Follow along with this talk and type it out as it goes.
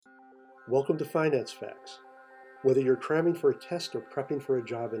Welcome to Finance Facts. Whether you're cramming for a test or prepping for a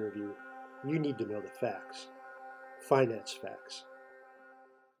job interview, you need to know the facts. Finance Facts.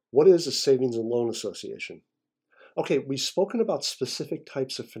 What is a savings and loan association? Okay, we've spoken about specific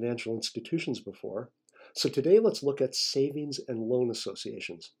types of financial institutions before, so today let's look at savings and loan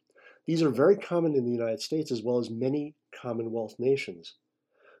associations. These are very common in the United States as well as many Commonwealth nations,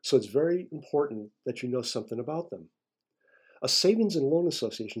 so it's very important that you know something about them. A savings and loan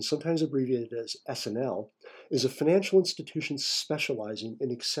association, sometimes abbreviated as S&L, is a financial institution specializing in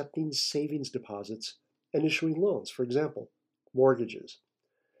accepting savings deposits and issuing loans, for example, mortgages.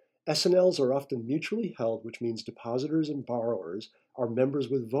 S&Ls are often mutually held, which means depositors and borrowers are members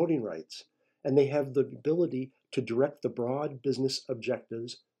with voting rights, and they have the ability to direct the broad business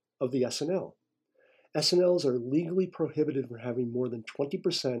objectives of the S&L. S&Ls are legally prohibited from having more than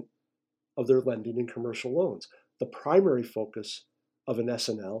 20% of their lending in commercial loans. The primary focus of an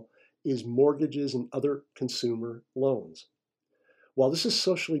S&L is mortgages and other consumer loans. While this is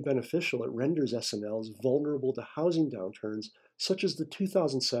socially beneficial, it renders S&Ls vulnerable to housing downturns such as the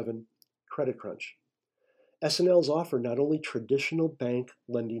 2007 credit crunch. S&Ls offer not only traditional bank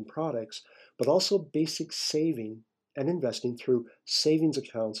lending products, but also basic saving and investing through savings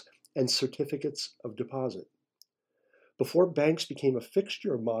accounts and certificates of deposit. Before banks became a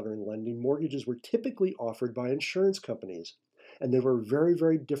fixture of modern lending, mortgages were typically offered by insurance companies, and they were very,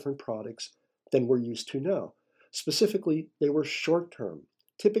 very different products than we're used to now. Specifically, they were short term,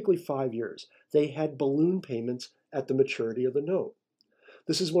 typically 5 years. They had balloon payments at the maturity of the note.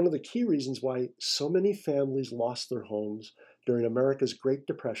 This is one of the key reasons why so many families lost their homes during America's Great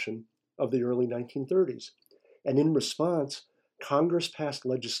Depression of the early 1930s. And in response, Congress passed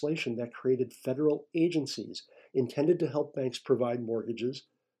legislation that created federal agencies intended to help banks provide mortgages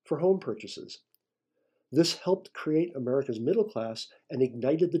for home purchases. This helped create America's middle class and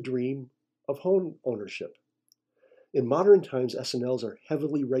ignited the dream of home ownership. In modern times, S&Ls are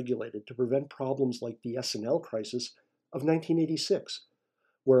heavily regulated to prevent problems like the S&L crisis of 1986,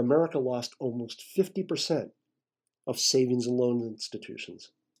 where America lost almost 50% of savings and loan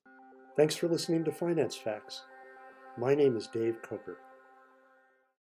institutions. Thanks for listening to Finance Facts. My name is Dave Coker.